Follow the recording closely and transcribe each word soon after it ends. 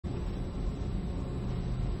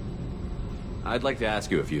I'd like to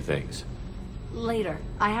ask you a few things. Later.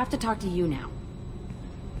 I have to talk to you now.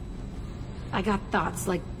 I got thoughts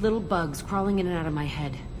like little bugs crawling in and out of my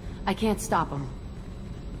head. I can't stop them.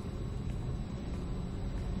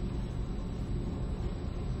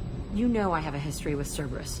 You know I have a history with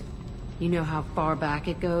Cerberus. You know how far back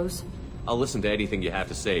it goes? I'll listen to anything you have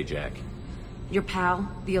to say, Jack. Your pal,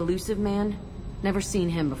 the elusive man? Never seen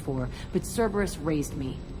him before, but Cerberus raised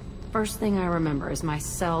me. First thing I remember is my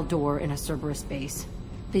cell door in a Cerberus base.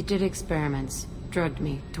 They did experiments, drugged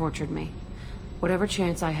me, tortured me. Whatever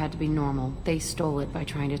chance I had to be normal, they stole it by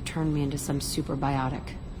trying to turn me into some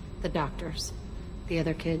superbiotic. The doctors, the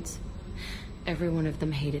other kids, every one of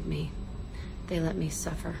them hated me. They let me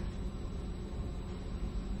suffer.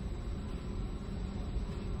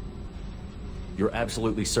 You're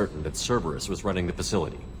absolutely certain that Cerberus was running the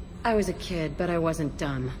facility? I was a kid, but I wasn't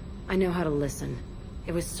dumb. I know how to listen.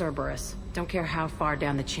 It was Cerberus. Don't care how far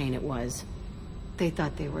down the chain it was. They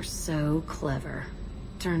thought they were so clever.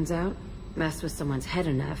 Turns out, mess with someone's head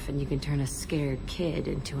enough and you can turn a scared kid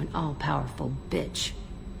into an all-powerful bitch.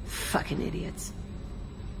 Fucking idiots.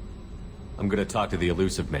 I'm gonna talk to the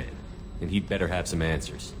elusive man, and he'd better have some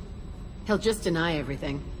answers. He'll just deny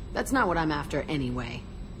everything. That's not what I'm after anyway.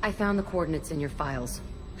 I found the coordinates in your files.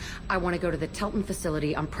 I want to go to the Telton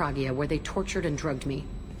facility on Pragia where they tortured and drugged me.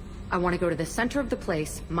 I want to go to the center of the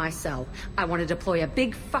place, my cell. I want to deploy a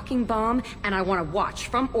big fucking bomb, and I want to watch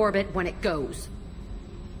from orbit when it goes.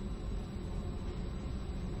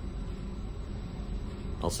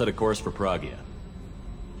 I'll set a course for Pragia.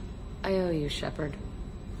 I owe you, Shepard.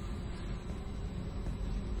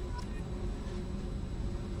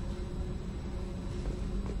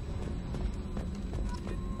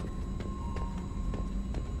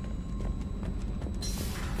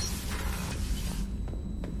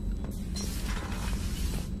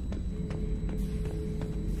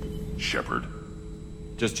 Shepard.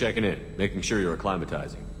 Just checking in, making sure you're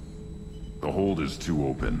acclimatizing. The hold is too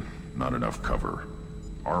open, not enough cover.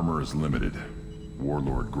 Armor is limited.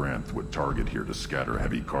 Warlord Granth would target here to scatter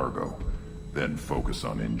heavy cargo, then focus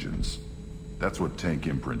on engines. That's what tank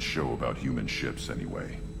imprints show about human ships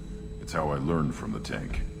anyway. It's how I learned from the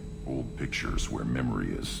tank. Old pictures where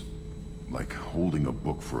memory is. Like holding a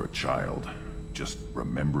book for a child. Just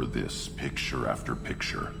remember this, picture after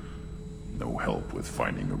picture. No help with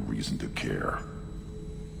finding a reason to care.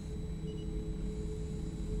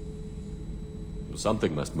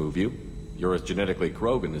 Something must move you. You're as genetically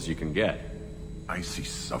Krogan as you can get. I see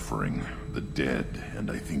suffering, the dead, and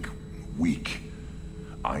I think weak.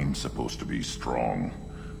 I'm supposed to be strong.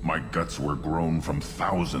 My guts were grown from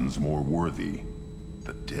thousands more worthy.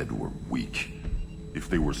 The dead were weak. If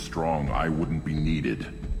they were strong, I wouldn't be needed.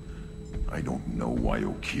 I don't know why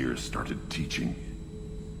Okeer started teaching.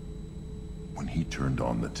 When he turned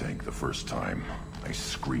on the tank the first time, I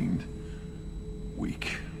screamed.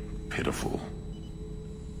 Weak, pitiful.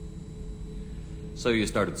 So you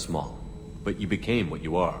started small, but you became what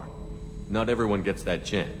you are. Not everyone gets that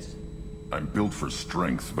chance. I'm built for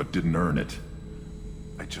strength, but didn't earn it.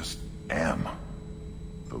 I just am.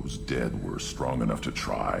 Those dead were strong enough to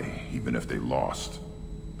try, even if they lost.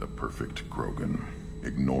 The perfect Krogan,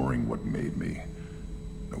 ignoring what made me.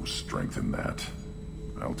 No strength in that.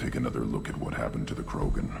 I'll take another look at what happened to the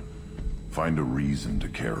Krogan. Find a reason to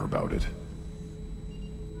care about it.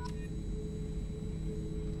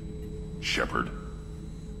 Shepard.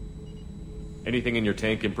 Anything in your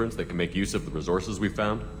tank imprints that can make use of the resources we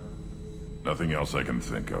found? Nothing else I can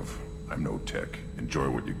think of. I'm no tech. Enjoy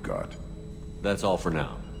what you got. That's all for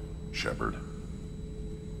now. Shepard.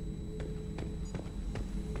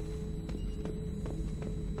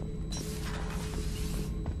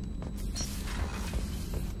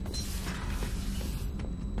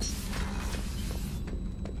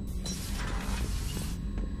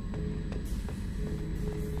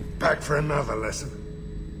 Back for another lesson.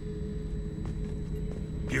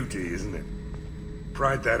 Beauty, isn't it?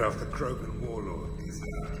 Pried that off the Krogan warlord.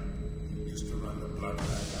 Used to run the blood back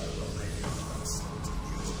out of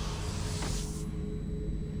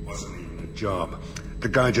Romania. Wasn't even a job. The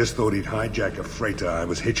guy just thought he'd hijack a freighter I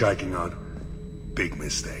was hitchhiking on. Big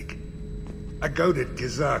mistake. I goaded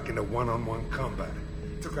Gizak into one-on-one combat.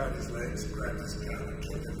 Took out his legs, grabbed his gun, and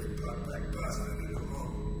killed every blood-back bastard in the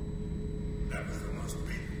room. That was the most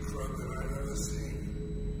beaten Krogan I've ever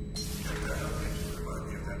seen. Kept the hell in to remind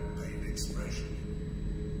me of that pained expression.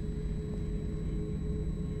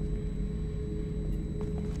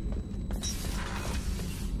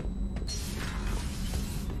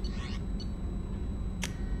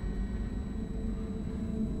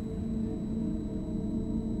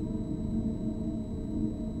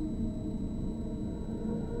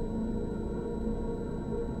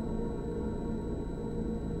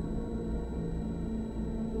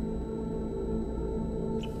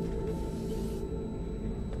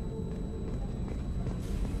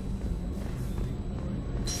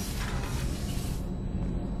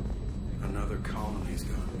 She's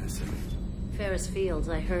gone missing. Ferris Fields,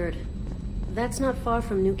 I heard. That's not far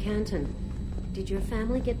from New Canton. Did your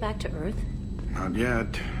family get back to Earth? Not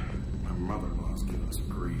yet. My mother-in-law's giving us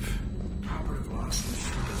grief. Operative lost the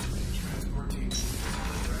ship as transport team.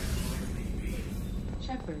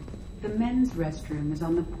 Shepard, the men's restroom is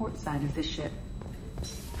on the port side of the ship.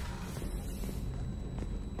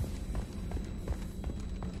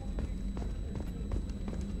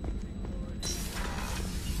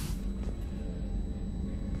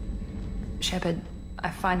 Shepard, I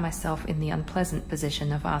find myself in the unpleasant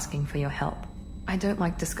position of asking for your help. I don't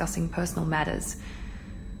like discussing personal matters,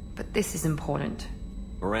 but this is important.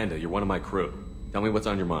 Miranda, you're one of my crew. Tell me what's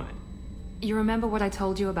on your mind. You remember what I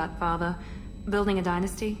told you about Father? Building a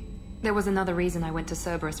dynasty? There was another reason I went to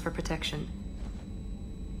Cerberus for protection.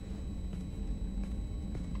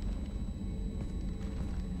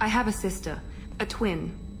 I have a sister, a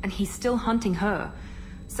twin, and he's still hunting her.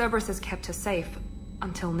 Cerberus has kept her safe,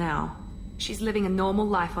 until now. She's living a normal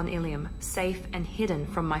life on Ilium, safe and hidden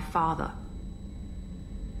from my father.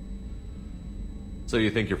 So you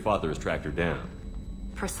think your father has tracked her down?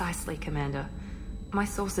 Precisely, Commander. My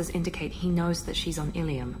sources indicate he knows that she's on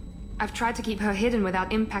Ilium. I've tried to keep her hidden without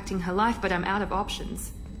impacting her life, but I'm out of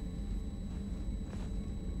options.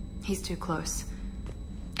 He's too close.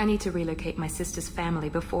 I need to relocate my sister's family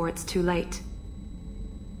before it's too late.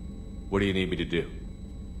 What do you need me to do?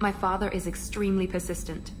 My father is extremely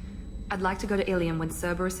persistent. I'd like to go to Ilium when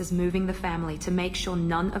Cerberus is moving the family to make sure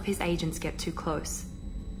none of his agents get too close.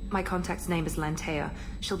 My contact's name is Lantea.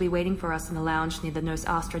 She'll be waiting for us in the lounge near the Nos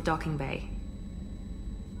Astra docking bay.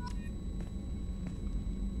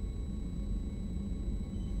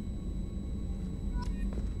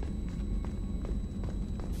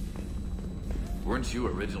 Weren't you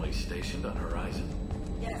originally stationed on Horizon?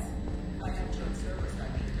 Yes. I have joined Cerberus.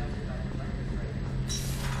 I picked up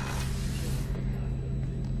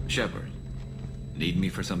Shepard, need me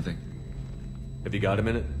for something? Have you got a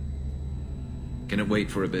minute? Can it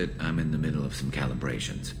wait for a bit? I'm in the middle of some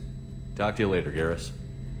calibrations. Talk to you later, Garrus.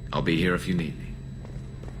 I'll be here if you need me.